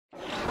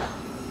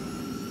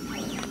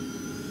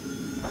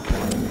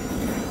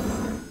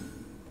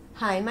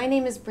Hi, my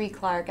name is Brie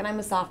Clark and I'm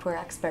a software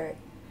expert.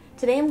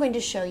 Today I'm going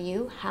to show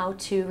you how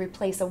to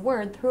replace a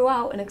word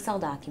throughout an Excel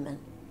document.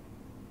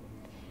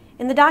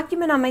 In the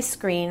document on my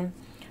screen,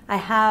 I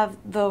have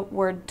the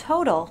word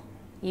total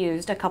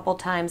used a couple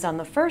times on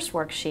the first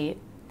worksheet,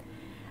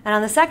 and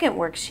on the second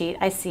worksheet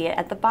I see it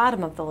at the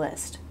bottom of the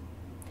list.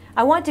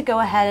 I want to go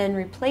ahead and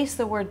replace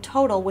the word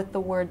total with the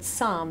word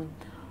sum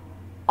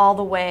all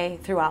the way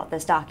throughout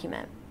this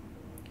document.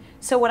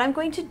 So what I'm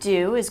going to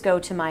do is go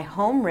to my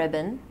Home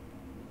ribbon,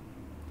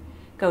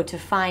 go to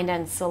Find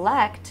and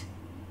Select,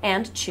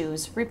 and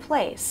choose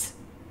Replace.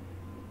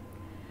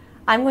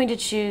 I'm going to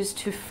choose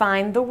to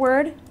find the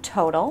word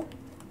total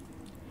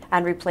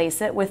and replace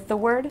it with the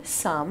word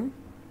sum.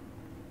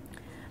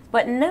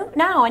 But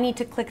now I need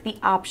to click the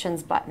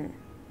Options button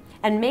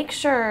and make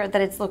sure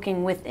that it's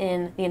looking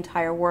within the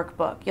entire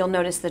workbook. You'll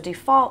notice the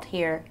default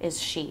here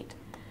is Sheet.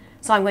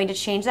 So I'm going to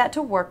change that to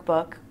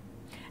Workbook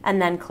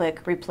and then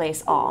click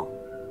Replace All.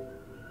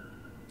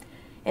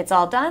 It's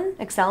all done.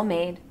 Excel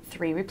made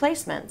 3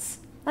 replacements.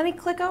 Let me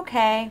click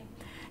OK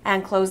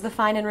and close the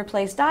Find and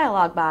Replace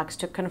dialog box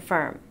to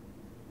confirm.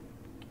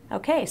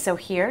 Okay, so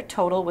here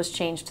total was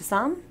changed to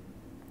sum,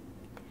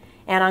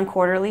 and on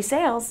quarterly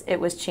sales it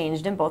was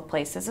changed in both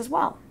places as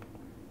well.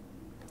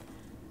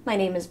 My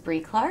name is Brie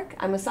Clark.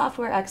 I'm a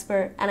software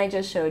expert and I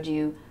just showed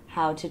you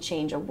how to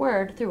change a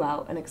word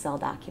throughout an Excel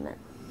document.